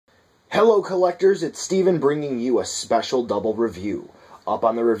Hello collectors, it's Steven bringing you a special double review. Up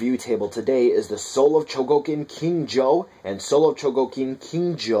on the review table today is the Soul of Chogokin King Joe and Soul of Chogokin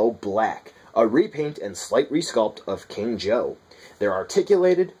King Joe Black, a repaint and slight resculpt of King Joe. They're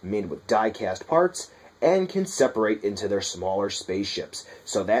articulated, made with die-cast parts, and can separate into their smaller spaceships.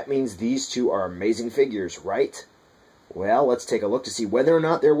 So that means these two are amazing figures, right? Well, let's take a look to see whether or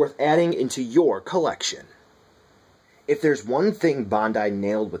not they're worth adding into your collection. If there's one thing Bandai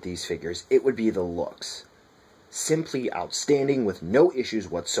nailed with these figures, it would be the looks. Simply outstanding with no issues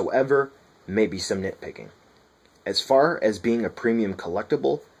whatsoever, maybe some nitpicking. As far as being a premium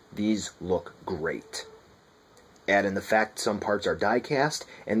collectible, these look great. Add in the fact some parts are die-cast,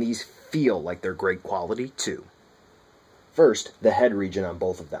 and these feel like they're great quality too. First, the head region on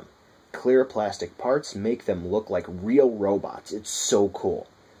both of them. Clear plastic parts make them look like real robots. It's so cool.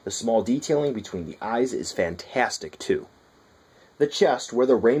 The small detailing between the eyes is fantastic too. The chest, where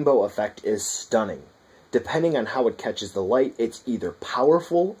the rainbow effect is stunning. Depending on how it catches the light, it's either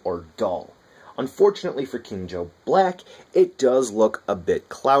powerful or dull. Unfortunately for King Joe Black, it does look a bit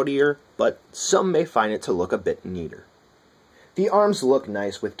cloudier, but some may find it to look a bit neater. The arms look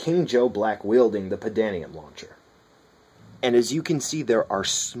nice with King Joe Black wielding the Pedanium launcher. And as you can see, there are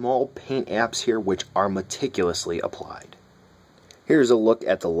small paint apps here which are meticulously applied. Here's a look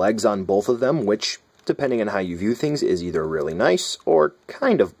at the legs on both of them, which, depending on how you view things, is either really nice or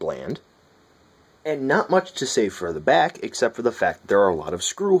kind of bland. And not much to say for the back, except for the fact that there are a lot of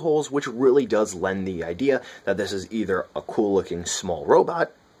screw holes, which really does lend the idea that this is either a cool-looking small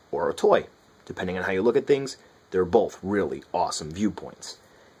robot or a toy. Depending on how you look at things, they're both really awesome viewpoints.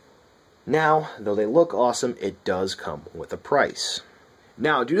 Now, though they look awesome, it does come with a price.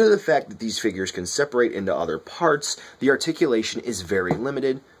 Now, due to the fact that these figures can separate into other parts, the articulation is very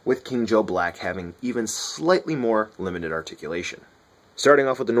limited, with King Joe Black having even slightly more limited articulation. Starting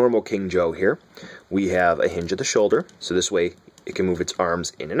off with the normal King Joe here, we have a hinge at the shoulder, so this way it can move its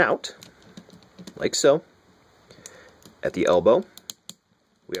arms in and out, like so. At the elbow,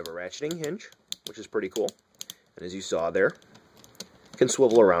 we have a ratcheting hinge, which is pretty cool, and as you saw there, it can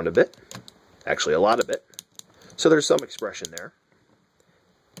swivel around a bit, actually a lot of it, so there's some expression there.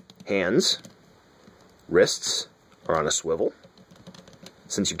 Hands, wrists are on a swivel,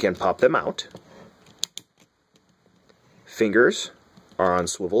 since you can pop them out. Fingers are on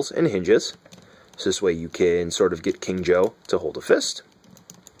swivels and hinges, so this way you can sort of get King Joe to hold a fist.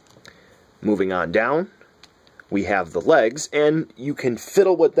 Moving on down, we have the legs, and you can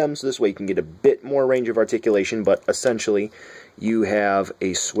fiddle with them, so this way you can get a bit more range of articulation, but essentially you have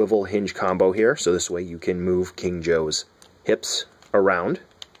a swivel hinge combo here, so this way you can move King Joe's hips around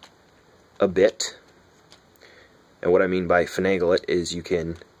a bit. And what I mean by finagle it is you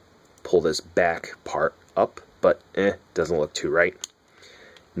can pull this back part up, but doesn't look too right.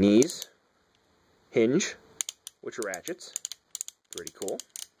 Knees, hinge, which ratchets, pretty cool.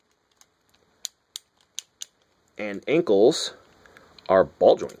 And ankles are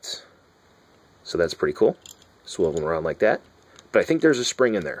ball joints, so that's pretty cool. Swiveling around like that. But I think there's a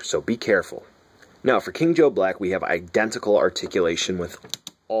spring in there, so be careful. Now for King Joe Black, we have identical articulation with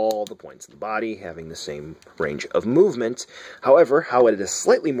all the points of the body having the same range of movement. However, how it is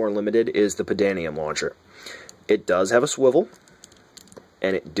slightly more limited is the Pedanium launcher. It does have a swivel,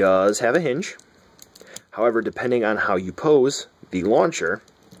 and it does have a hinge. However, depending on how you pose the launcher,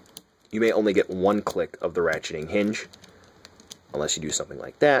 you may only get one click of the ratcheting hinge, unless you do something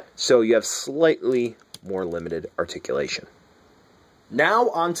like that. So you have slightly more limited articulation. Now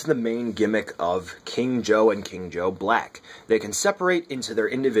on to the main gimmick of King Joe and King Joe Black. They can separate into their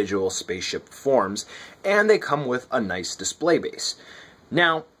individual spaceship forms, and they come with a nice display base.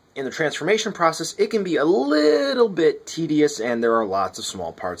 Now, in the transformation process, it can be a little bit tedious, and there are lots of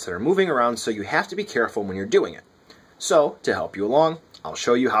small parts that are moving around, so you have to be careful when you're doing it. So, to help you along, I'll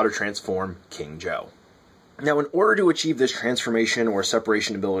show you how to transform King Joe. Now, in order to achieve this transformation or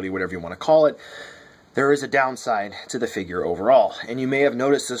separation ability, whatever you want to call it, there is a downside to the figure overall, and you may have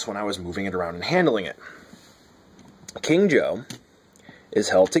noticed this when I was moving it around and handling it. King Joe is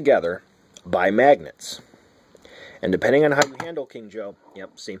held together by magnets, and depending on how you handle King Joe,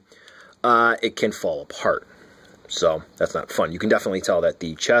 it can fall apart, so that's not fun. You can definitely tell that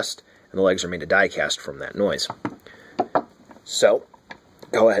the chest and the legs are made of die cast from that noise. So,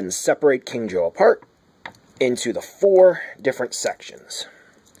 go ahead and separate King Joe apart into the 4 different sections.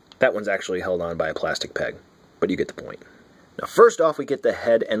 That one's actually held on by a plastic peg, but you get the point. Now, first off, we get the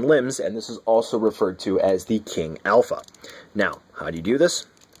head and limbs, and this is also referred to as the King Alpha. Now, how do you do this?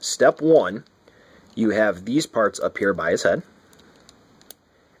 Step 1, you have these parts up here by his head,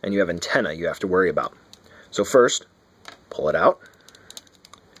 and you have antenna you have to worry about. So first, pull it out,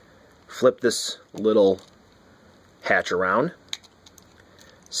 flip this little hatch around,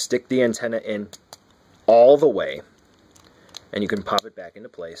 stick the antenna in all the way, and you can pop it back into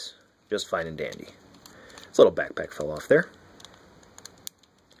place just fine and dandy. This little backpack fell off there.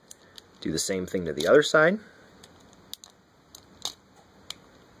 Do the same thing to the other side.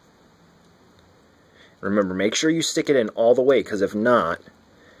 Remember, make sure you stick it in all the way, because if not,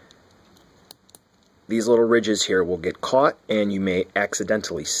 these little ridges here will get caught and you may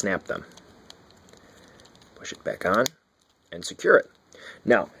accidentally snap them. Push it back on and secure it.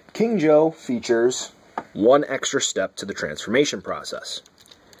 Now, King Joe features one extra step to the transformation process.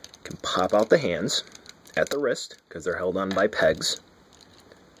 You can pop out the hands at the wrist, because they're held on by pegs.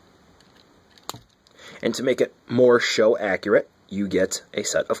 And to make it more show accurate, you get a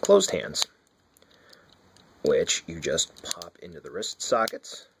set of closed hands, which you just pop into the wrist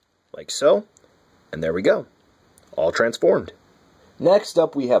sockets, like so, and there we go, all transformed. Next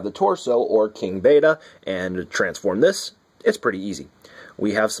up we have the torso, or King Beta, and to transform this, it's pretty easy.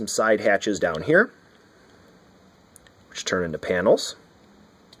 We have some side hatches down here, which turn into panels,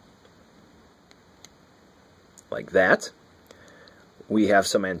 like that. We have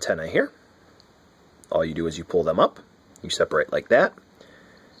some antennae here. All you do is you pull them up, you separate like that,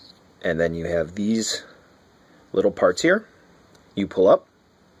 and then you have these little parts here, you pull up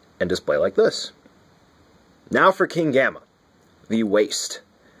and display like this. Now for King Gamma, the waist.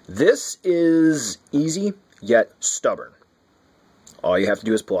 This is easy yet stubborn. All you have to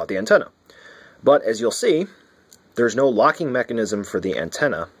do is pull out the antenna. But as you'll see, there's no locking mechanism for the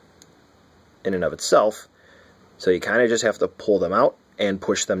antenna in and of itself, so you kind of just have to pull them out and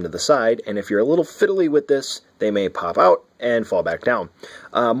push them to the side, and if you're a little fiddly with this, they may pop out and fall back down.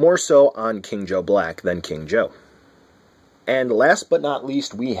 More so on King Joe Black than King Joe. And last but not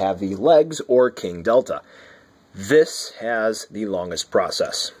least, we have the legs, or King Delta. This has the longest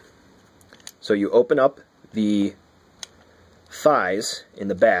process. So you open up the thighs in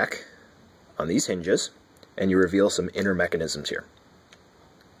the back on these hinges, and you reveal some inner mechanisms here.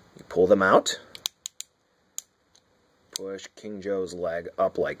 You pull them out, push King Joe's leg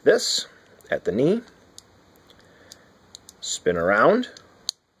up like this at the knee, spin around,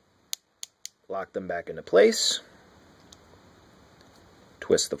 lock them back into place,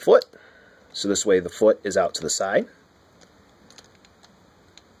 twist the foot, so this way the foot is out to the side.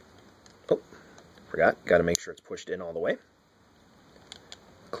 Oh, forgot, got to make sure it's pushed in all the way.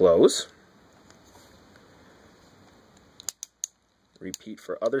 Close. Repeat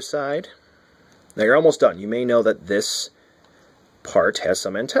for other side. Now you're almost done. You may know that this part has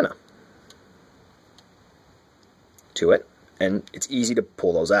some antenna to it, and it's easy to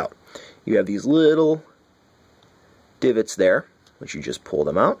pull those out. You have these little divots there, which you just pull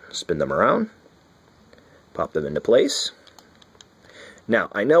them out, spin them around, pop them into place. Now,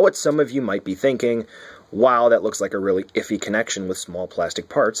 I know what some of you might be thinking, wow, that looks like a really iffy connection with small plastic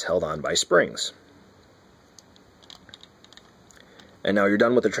parts held on by springs. And now you're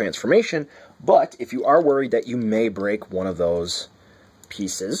done with the transformation, but if you are worried that you may break one of those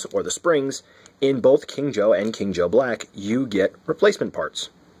pieces, or the springs, in both King Joe and King Joe Black, you get replacement parts.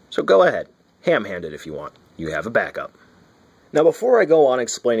 So go ahead, ham-hand it if you want. You have a backup. Now before I go on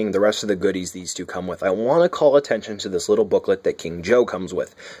explaining the rest of the goodies these two come with, I want to call attention to this little booklet that King Joe comes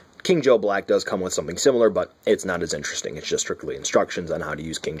with. King Joe Black does come with something similar, but it's not as interesting. It's just strictly instructions on how to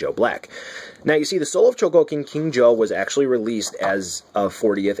use King Joe Black. Now you see, the Soul of Chogokin King Joe was actually released as a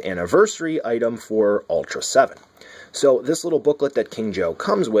 40th anniversary item for Ultra 7. So this little booklet that King Joe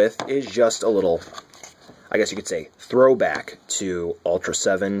comes with is just a little, I guess you could say, throwback to Ultra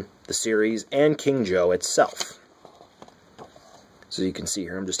 7, the series, and King Joe itself. So you can see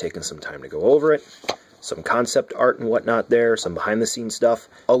here, I'm just taking some time to go over it. Some concept art and whatnot there, some behind-the-scenes stuff.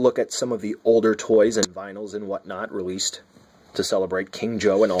 I'll look at some of the older toys and vinyls and whatnot released to celebrate King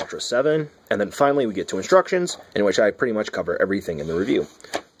Joe and Ultra 7. And then finally we get to instructions, in which I pretty much cover everything in the review.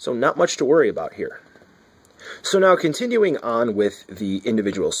 So not much to worry about here. So now continuing on with the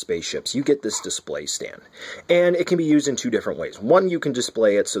individual spaceships, you get this display stand. And it can be used in two different ways. One, you can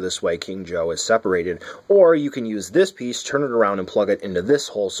display it so this way King Joe is separated, or you can use this piece, turn it around and plug it into this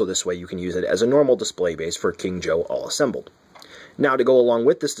hole so this way you can use it as a normal display base for King Joe all assembled. Now to go along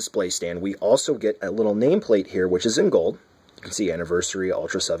with this display stand, we also get a little nameplate here which is in gold. You can see Anniversary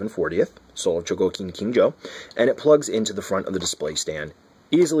Ultra 7 40th, Soul of Chogokin King Joe, and it plugs into the front of the display stand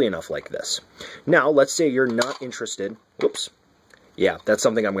easily enough like this. Now, let's say you're not interested, whoops, yeah, that's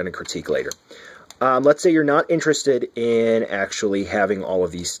something I'm going to critique later. Let's say you're not interested in actually having all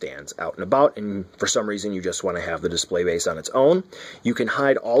of these stands out and about, and for some reason you just want to have the display base on its own. You can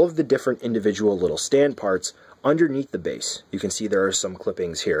hide all of the different individual little stand parts underneath the base. You can see there are some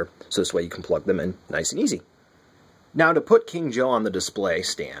clippings here, so this way you can plug them in nice and easy. Now to put King Joe on the display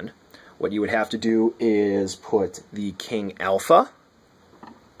stand, what you would have to do is put the King Alpha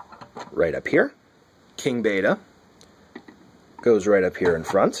right up here. King Beta goes right up here in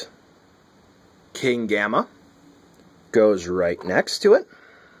front. King Gamma goes right next to it.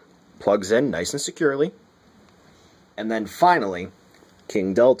 Plugs in nice and securely. And then finally,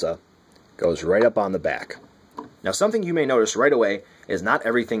 King Delta goes right up on the back. Now something you may notice right away is not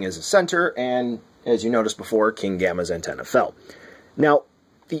everything is a center, and as you noticed before, King Gamma's antenna fell. Now,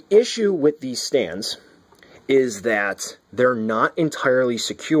 the issue with these stands is that they're not entirely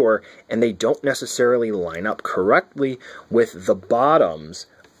secure and they don't necessarily line up correctly with the bottoms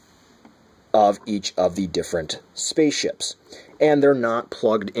of each of the different spaceships. And they're not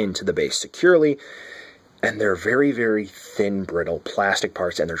plugged into the base securely, and they're very, very thin, brittle plastic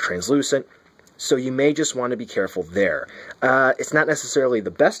parts, and they're translucent. So you may just want to be careful there. It's not necessarily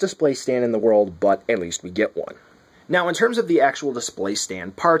the best display stand in the world, but at least we get one. Now, in terms of the actual display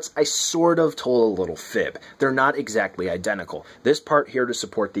stand parts, I sort of told a little fib. They're not exactly identical. This part here to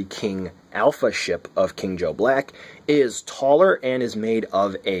support the King Alpha ship of King Joe Black is taller and is made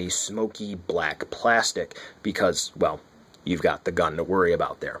of a smoky black plastic because, well, you've got the gun to worry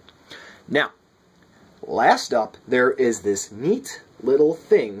about there. Now, last up, there is this neat little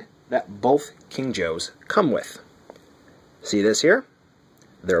thing that both King Joes come with. See this here?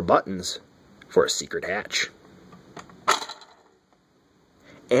 They're buttons for a secret hatch.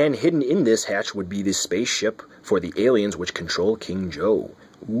 And hidden in this hatch would be the spaceship for the aliens which control King Joe.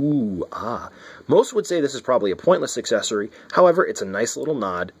 Ooh, ah. Most would say this is probably a pointless accessory, however, it's a nice little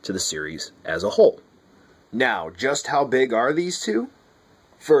nod to the series as a whole. Now, just how big are these two?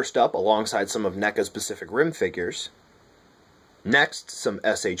 First up, alongside some of NECA's Pacific Rim figures. Next, some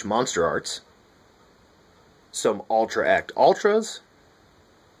SH Monster Arts, some Ultra Act Ultras,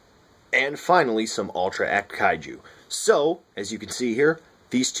 and finally some Ultra Act Kaiju. So, as you can see here,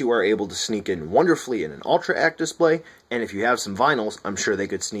 these two are able to sneak in wonderfully in an Ultra Act display, and if you have some vinyls, I'm sure they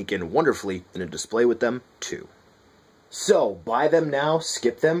could sneak in wonderfully in a display with them too. So, buy them now,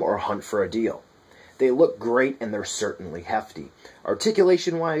 skip them, or hunt for a deal. They look great and they're certainly hefty.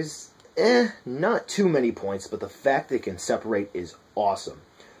 Articulation-wise, not too many points, but the fact they can separate is awesome.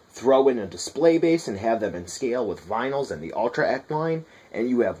 Throw in a display base and have them in scale with vinyls and the Ultra Act line, and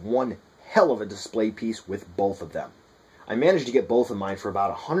you have one hell of a display piece with both of them. I managed to get both of mine for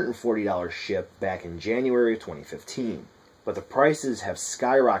about $140 shipped back in January of 2015, but the prices have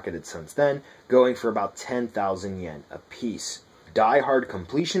skyrocketed since then, going for about 10,000 yen a piece. Die-hard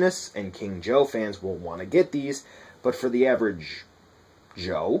completionists and King Joe fans will want to get these, but for the average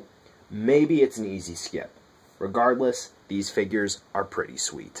Joe, maybe it's an easy skip. Regardless, these figures are pretty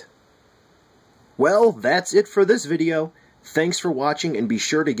sweet. Well, that's it for this video. Thanks for watching, and be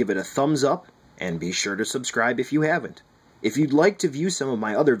sure to give it a thumbs up, and be sure to subscribe if you haven't. If you'd like to view some of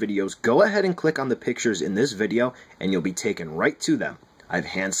my other videos, go ahead and click on the pictures in this video, and you'll be taken right to them. I've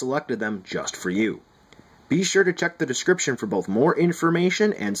hand-selected them just for you. Be sure to check the description for both more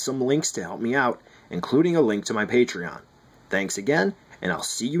information and some links to help me out, including a link to my Patreon. Thanks again, and I'll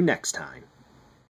see you next time.